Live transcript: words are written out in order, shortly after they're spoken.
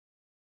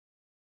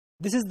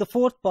This is the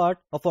fourth part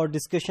of our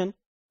discussion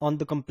on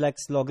the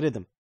complex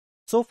logarithm.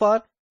 So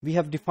far, we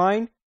have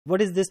defined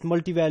what is this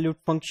multivalued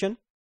function.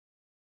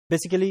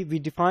 Basically, we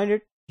defined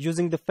it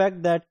using the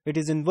fact that it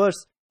is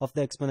inverse of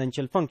the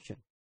exponential function.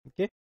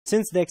 Okay,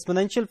 since the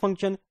exponential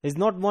function is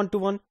not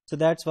one-to-one, so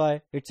that's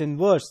why its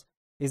inverse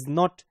is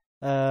not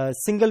a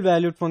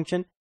single-valued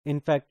function. In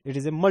fact, it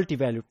is a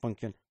multi-valued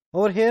function.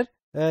 Over here,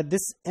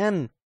 this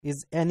n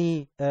is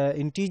any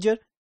integer,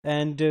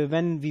 and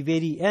when we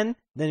vary n,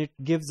 then it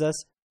gives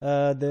us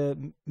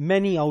the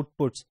many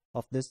outputs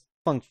of this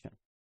function.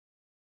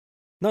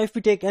 Now, if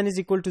we take n is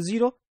equal to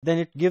 0, then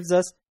it gives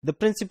us the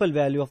principal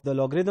value of the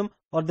logarithm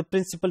or the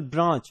principal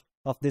branch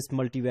of this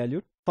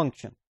multivalued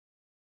function.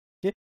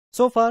 Okay.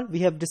 So far, we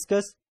have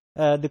discussed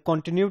the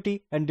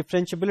continuity and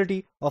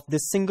differentiability of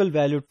this single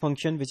valued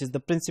function, which is the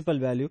principal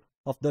value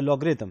of the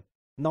logarithm.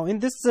 Now, in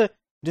this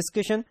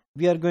discussion,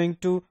 we are going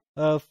to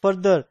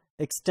further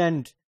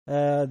extend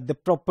the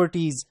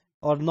properties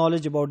or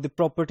knowledge about the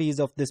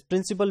properties of this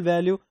principal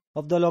value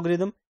of the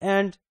logarithm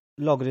and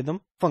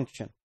logarithm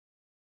function.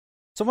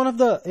 So one of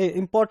the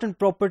important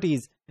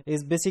properties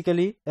is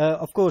basically,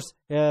 of course,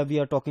 we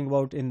are talking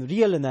about in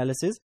real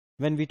analysis.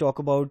 When we talk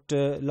about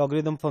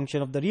logarithm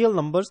function of the real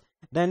numbers,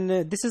 then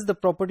this is the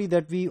property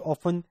that we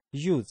often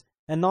use.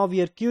 And now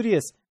we are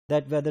curious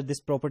that whether this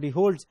property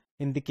holds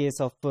in the case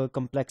of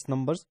complex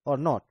numbers or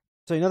not.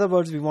 So in other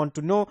words, we want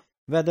to know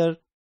whether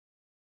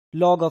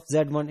log of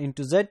z1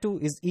 into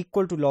z2 is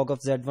equal to log of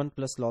z1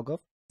 plus log of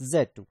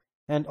z2.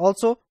 And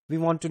also, we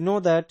want to know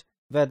that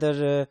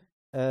whether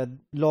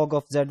log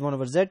of z1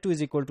 over z2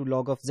 is equal to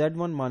log of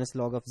z1 minus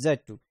log of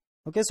z2.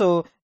 Okay,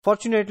 so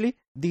fortunately,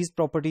 these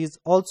properties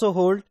also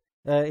hold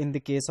in the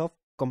case of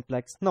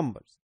complex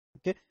numbers.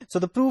 Okay, so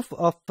the proof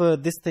of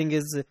this thing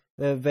is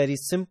very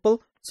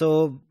simple.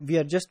 So we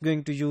are just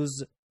going to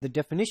use the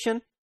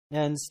definition,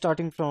 and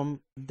starting from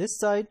this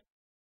side.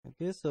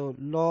 Okay, so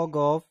log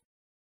of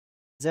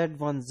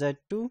z1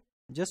 z2,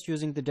 just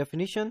using the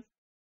definition,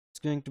 it's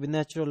going to be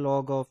natural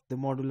log of the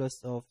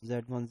modulus of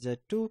z1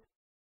 z2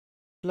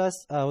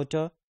 plus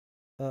iota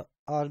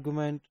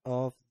argument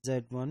of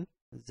z1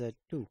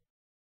 z2.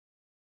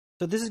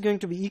 So this is going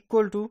to be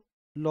equal to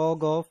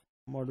log of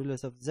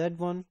modulus of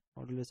z1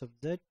 modulus of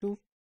z2,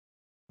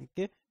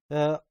 okay,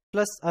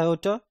 plus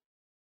iota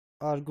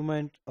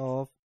argument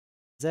of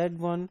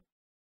z1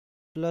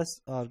 plus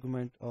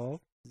argument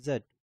of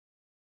z2.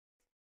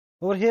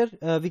 Over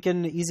here, we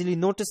can easily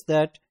notice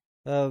that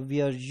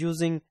we are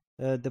using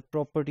the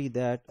property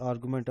that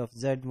argument of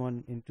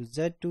z1 into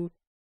z2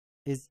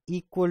 is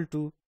equal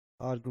to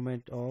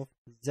argument of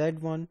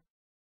z1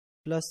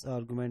 plus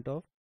argument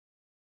of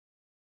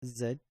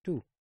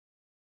z2.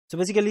 So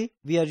basically,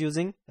 we are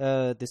using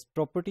this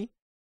property,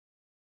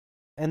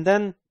 and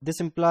then this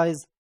implies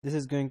this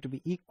is going to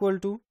be equal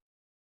to.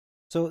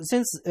 So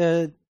since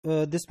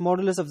this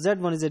modulus of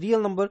z1 is a real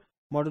number,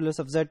 modulus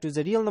of z2 is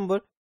a real number,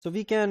 so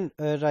we can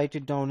write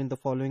it down in the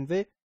following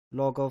way: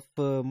 log of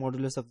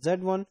modulus of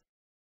z1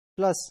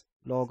 plus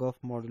log of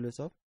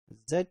modulus of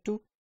z2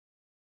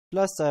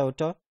 plus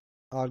iota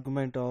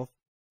argument of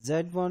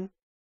z1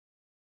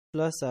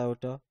 plus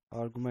iota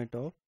argument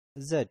of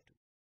z2.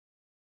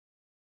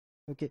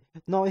 Okay,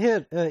 now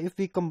here if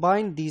we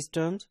combine these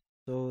terms,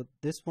 so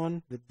this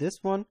one with this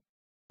one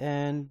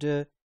and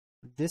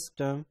this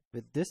term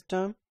with this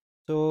term,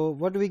 so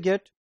what do we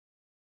get?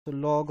 So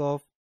log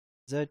of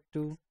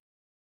z2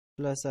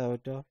 plus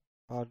iota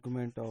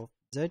argument of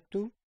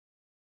z2,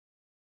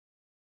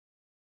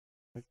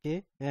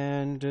 okay,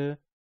 and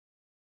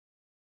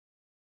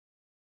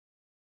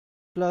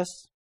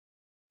plus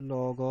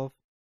log of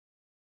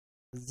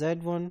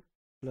z1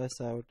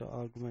 plus iota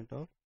argument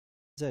of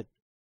z2.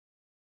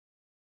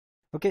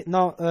 Okay,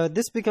 now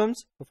this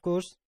becomes, of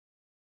course,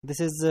 this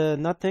is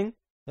nothing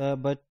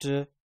but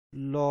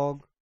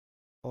log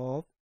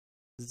of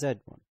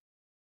z1.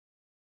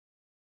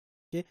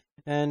 Okay,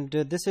 and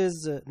this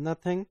is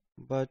nothing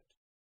but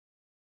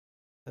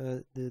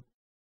this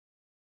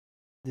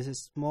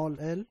is small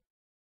l.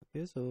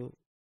 Okay, so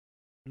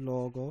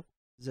log of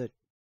z.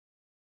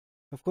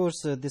 Of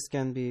course, this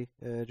can be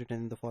written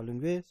in the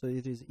following way. So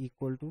it is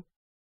equal to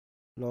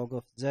log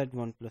of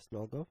z1 plus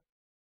log of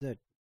z.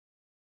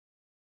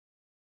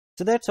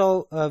 So that's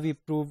how we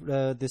proved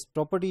this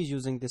property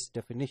using this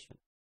definition.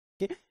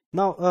 Okay.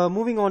 Now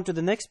moving on to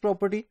the next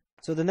property.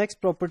 So the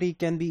next property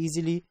can be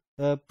easily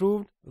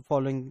proved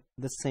following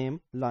the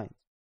same lines.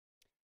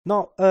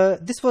 Now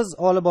this was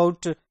all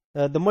about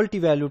the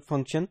multivalued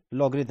function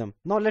logarithm.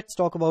 Now let's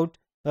talk about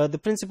the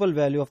principal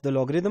value of the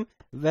logarithm,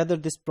 whether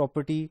this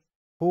property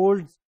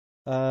holds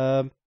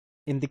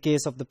in the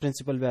case of the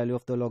principal value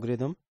of the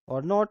logarithm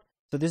or not.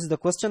 So this is the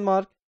question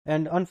mark,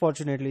 and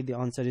unfortunately the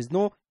answer is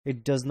no,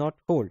 it does not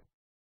hold.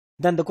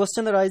 Then the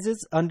question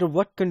arises, under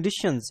what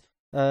conditions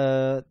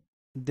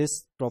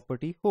this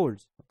property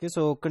holds. Okay,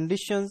 so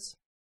conditions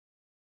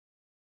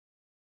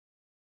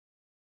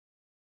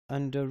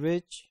under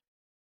which,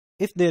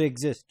 if there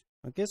exist,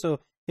 okay, so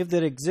if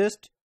there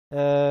exist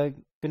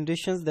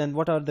conditions, then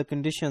what are the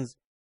conditions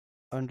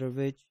under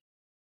which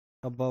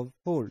above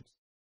holds?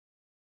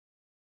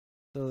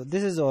 So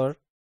this is our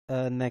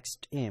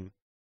next aim.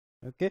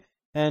 Okay,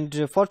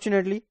 and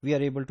fortunately we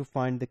are able to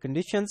find the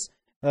conditions,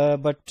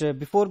 but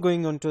before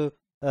going on to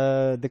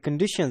the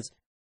conditions,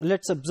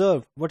 let's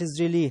observe what is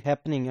really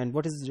happening and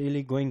what is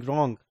really going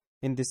wrong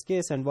in this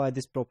case and why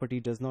this property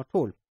does not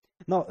hold.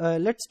 Now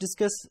let's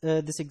discuss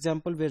this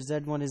example where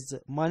z1 is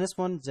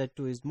 -1,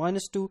 z2 is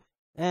 -2,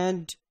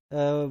 and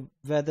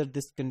whether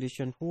this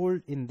condition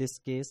hold in this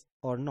case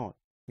or not.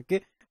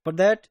 Okay, for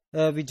that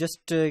we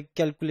just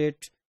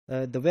calculate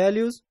the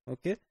values.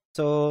 Okay,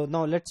 so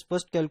now let's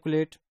first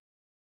calculate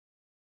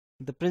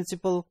the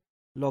principal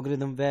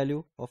logarithm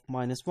value of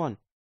 -1.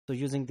 So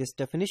using this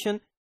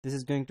definition, this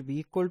is going to be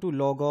equal to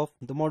log of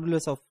the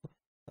modulus of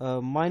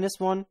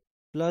 -1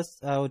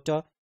 plus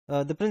iota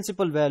the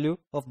principal value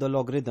of the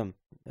logarithm,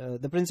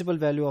 the principal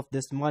value of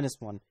this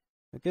 -1.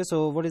 Okay,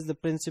 so what is the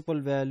principal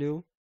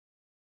value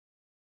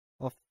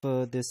of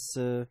this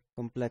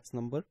complex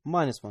number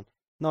 -1?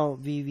 Now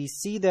we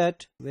see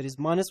that where is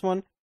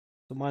 -1?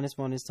 So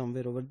 -1 is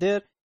somewhere over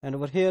there, and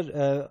over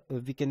here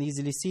we can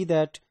easily see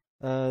that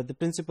the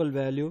principal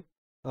value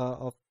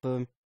of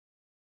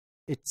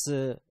its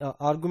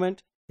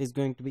argument is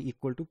going to be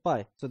equal to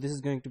pi. So this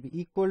is going to be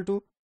equal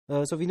to,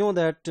 so we know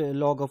that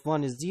log of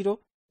 1 is 0,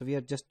 so we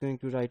are just going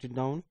to write it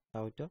down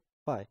out of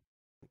pi.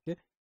 Okay,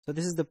 so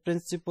this is the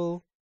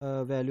principal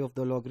value of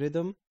the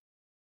logarithm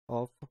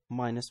of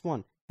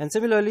 -1, and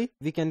similarly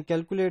we can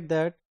calculate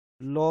that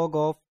log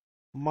of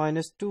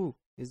 -2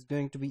 is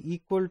going to be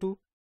equal to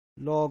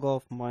log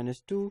of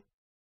 -2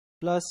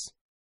 plus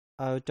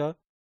iota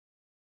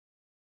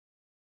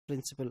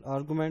principal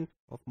argument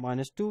of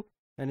 -2,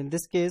 and in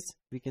this case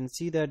we can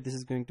see that this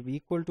is going to be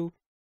equal to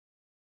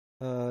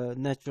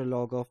natural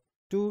log of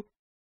 2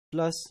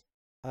 plus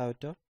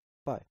iota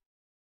pi.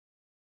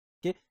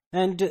 Okay,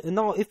 and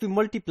now if we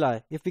multiply,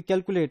 if we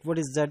calculate what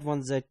is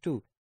z1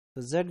 z2,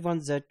 so z1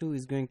 z2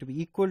 is going to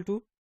be equal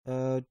to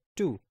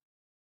 2.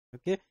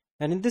 Okay,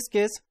 and in this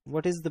case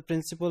what is the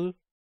principal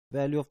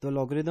value of the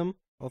logarithm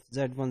of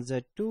z1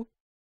 z2?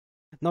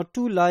 Now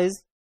 2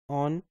 lies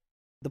on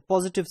the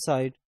positive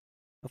side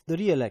of the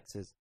real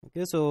axis.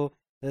 Okay, so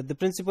the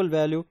principal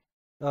value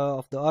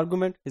of the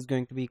argument is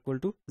going to be equal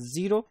to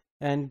 0,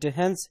 and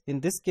hence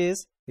in this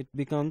case it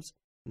becomes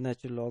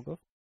natural log of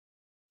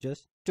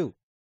just 2.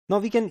 Now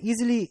we can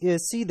easily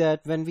see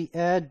that when we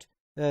add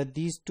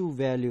these two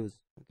values,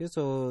 okay,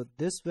 so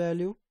this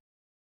value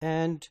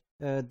and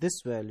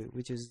this value,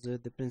 which is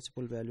the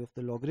principal value of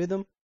the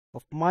logarithm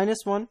of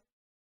 -1.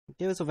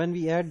 Okay, so when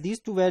we add these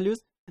two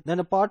values, then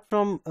apart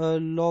from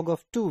log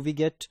of 2 we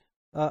get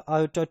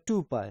iota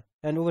 2 pi,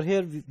 and over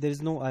here there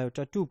is no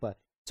iota 2 pi.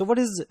 So what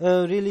is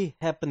really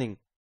happening?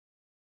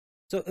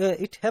 So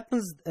it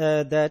happens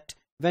that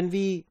when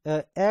we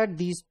add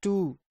these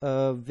two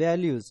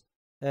values,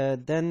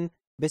 then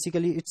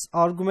basically its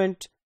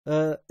argument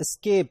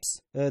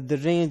escapes the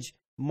range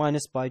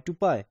 -pi to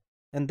pi,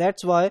 and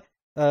that's why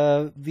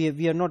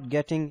we are not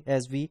getting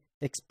as we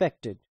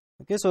expected.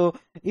 Okay, so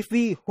if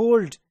we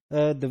hold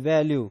the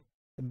value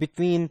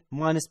between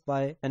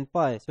 -pi and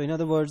pi, so in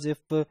other words,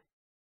 if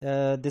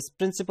this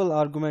principal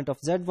argument of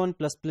z1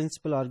 plus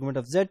principal argument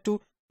of z2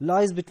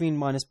 lies between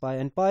 -pi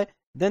and pi,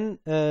 then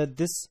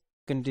this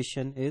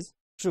condition is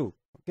true.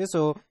 Okay,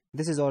 so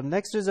this is our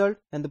next result,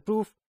 and the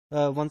proof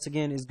once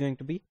again is going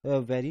to be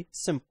very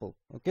simple.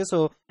 Okay,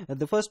 so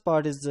the first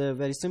part is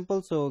very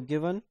simple. So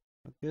given,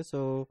 okay,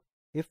 so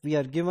if we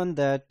are given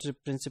that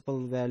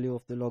principal value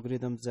of the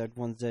logarithm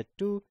z1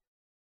 z2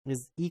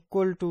 is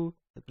equal to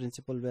the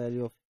principal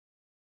value of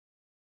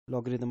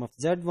logarithm of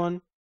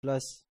z1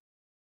 plus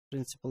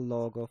principal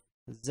log of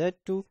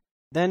z2,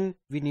 then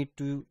we need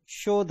to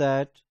show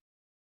that,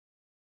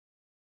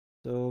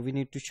 so we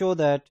need to show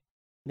that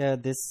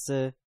this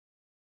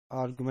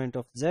argument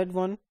of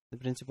z1, the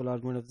principal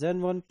argument of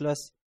z1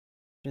 plus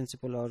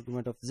principal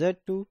argument of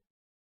z2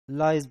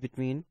 lies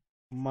between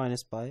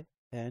 -pi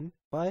and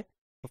pi.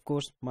 Of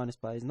course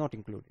 -pi is not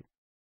included.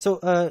 So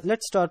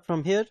let's start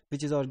from here,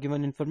 which is our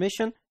given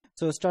information.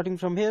 So starting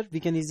from here we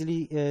can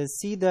easily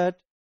see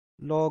that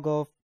log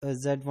of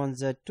z1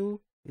 z2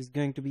 is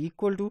going to be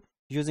equal to,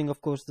 using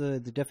of course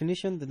the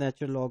definition, the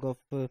natural log of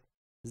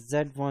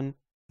z1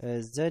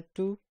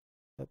 z2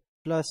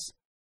 plus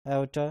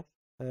iota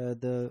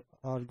the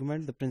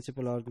argument, the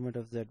principal argument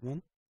of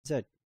z1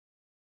 z.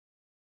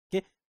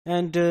 Okay,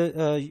 and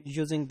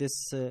using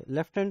this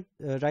left hand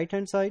right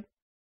hand side,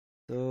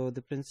 so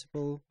the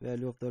principal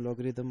value of the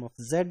logarithm of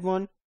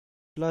z1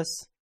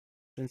 plus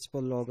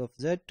principal log of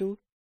z2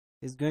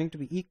 is going to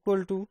be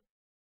equal to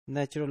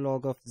natural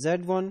log of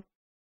z1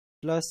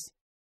 plus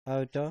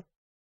iota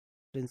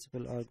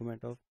principal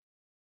argument of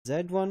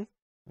z1.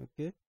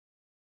 Okay,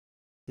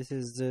 this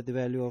is the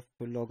value of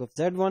log of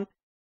z1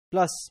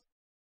 plus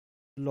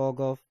log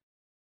of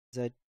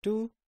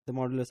z2, the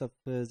modulus of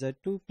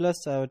z2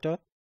 plus iota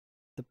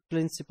the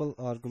principal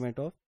argument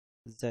of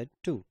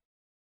z2.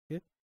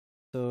 Okay,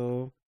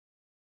 so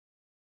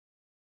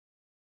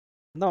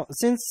now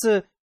since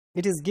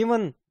it is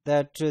given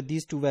that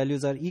these two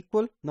values are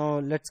equal, now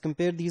let's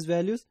compare these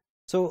values.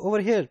 So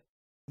over here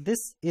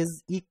this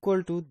is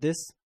equal to this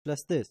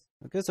plus this.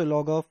 Okay, so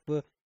log of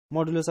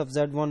modulus of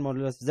z1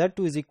 modulus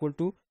z2 is equal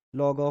to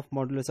log of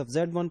modulus of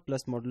z1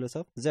 plus modulus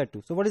of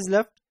z2. So what is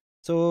left?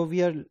 So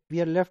we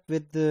are left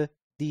with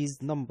these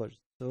numbers.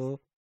 So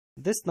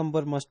this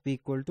number must be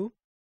equal to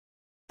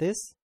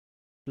this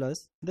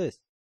plus this.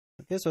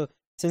 Okay, so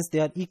since they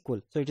are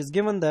equal, so it is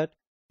given that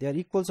they are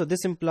equal, so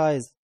this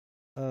implies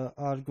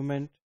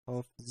argument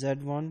of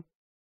z1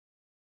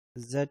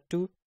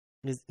 z2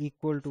 is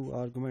equal to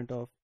argument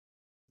of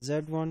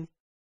z1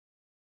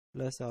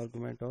 plus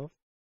argument of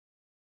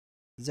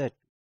z2.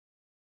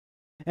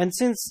 And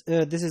since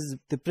this is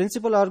the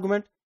principal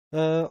argument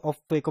of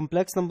a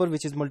complex number,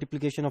 which is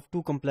multiplication of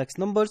two complex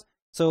numbers,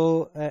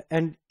 so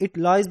and it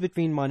lies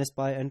between minus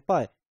pi and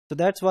pi, so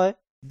that's why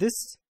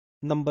this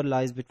number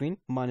lies between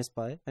minus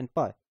pi and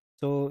pi.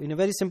 So in a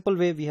very simple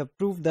way, we have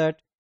proved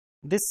that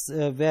this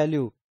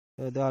value,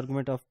 the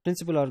argument of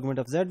principal argument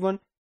of z1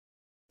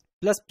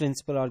 plus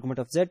principal argument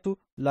of z2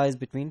 lies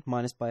between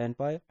minus pi and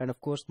pi, and of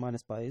course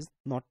minus pi is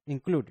not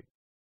included.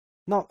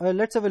 Now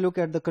let's have a look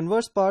at the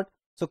converse part.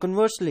 So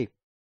conversely,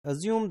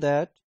 assume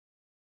that,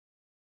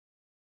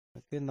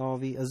 okay, now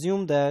we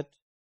assume that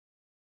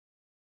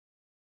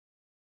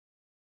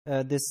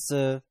this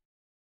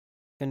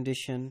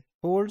condition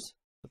holds.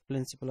 The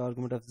principal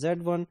argument of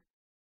z1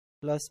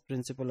 plus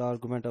principal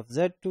argument of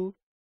z2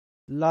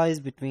 lies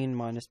between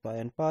minus pi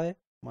and pi,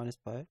 minus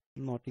pi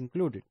not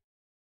included.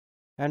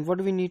 And what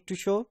do we need to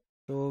show?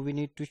 So we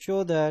need to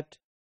show that,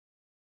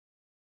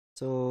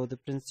 so the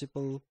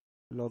principal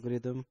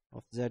logarithm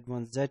of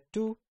z1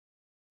 z2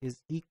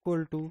 is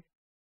equal to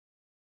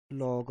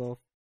log of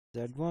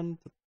z1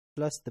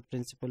 plus the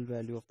principal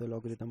value of the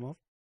logarithm of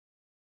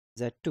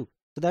z2.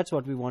 So that's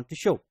what we want to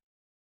show.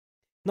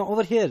 Now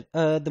over here,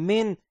 the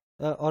main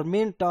our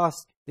main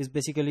task is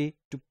basically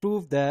to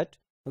prove that,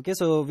 okay,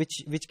 so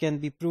which can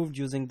be proved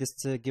using this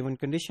given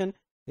condition,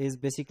 is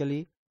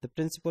basically the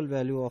principal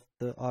value of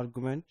the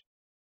argument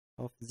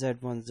of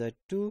z1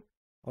 z2,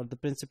 or the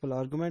principal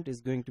argument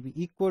is going to be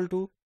equal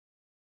to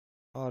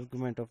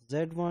argument of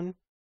z1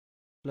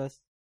 plus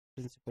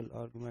principal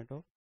argument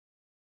of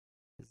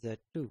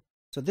z2.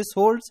 So this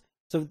holds.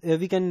 So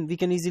we can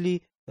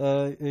easily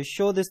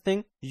show this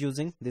thing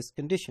using this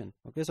condition.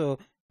 Okay, so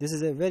this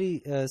is a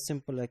very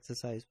simple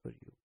exercise for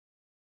you.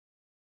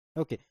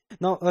 Okay,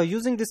 now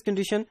using this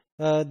condition,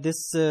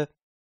 this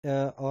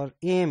our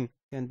aim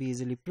can be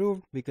easily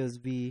proved, because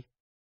we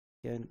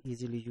can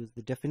easily use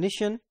the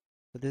definition.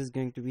 So this is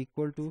going to be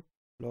equal to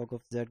log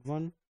of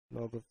z1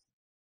 log of,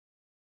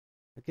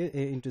 okay,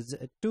 into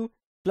z2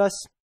 plus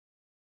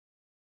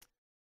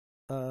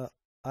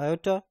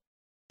iota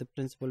the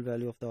principal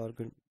value of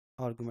the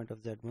argument of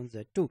z1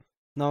 z2.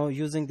 Now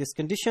using this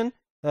condition,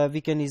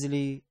 we can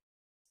easily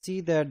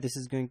see that this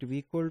is going to be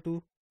equal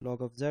to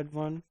log of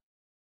z1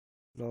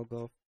 log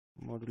of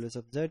modulus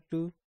of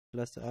z2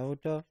 plus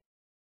iota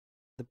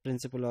the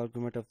principal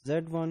argument of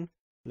z1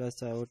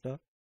 plus iota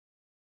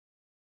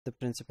the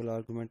principal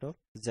argument of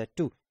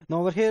z2.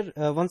 Now over here,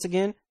 once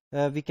again,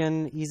 we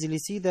can easily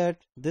see that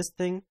this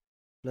thing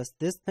plus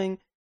this thing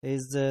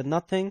is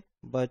nothing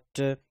but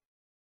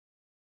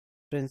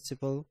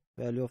principal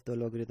value of the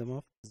logarithm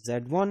of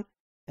z1,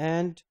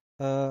 and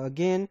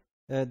again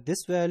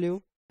this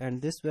value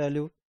and this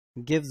value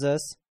gives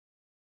us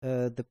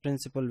the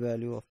principal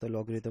value of the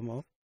logarithm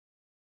of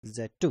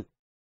z2.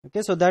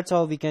 Okay, so that's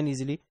how we can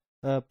easily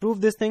prove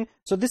this thing.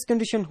 So this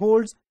condition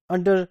holds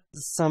under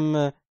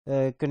some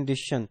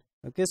condition.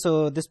 Okay,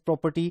 so this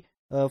property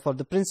for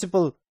the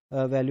principal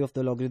value of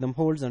the logarithm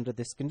holds under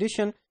this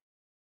condition.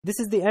 This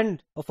is the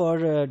end of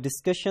our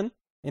discussion.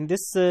 In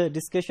this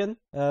discussion,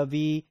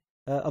 we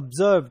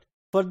observed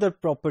further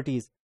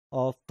properties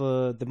of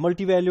the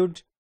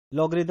multivalued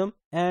logarithm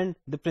and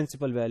the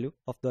principal value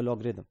of the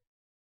logarithm.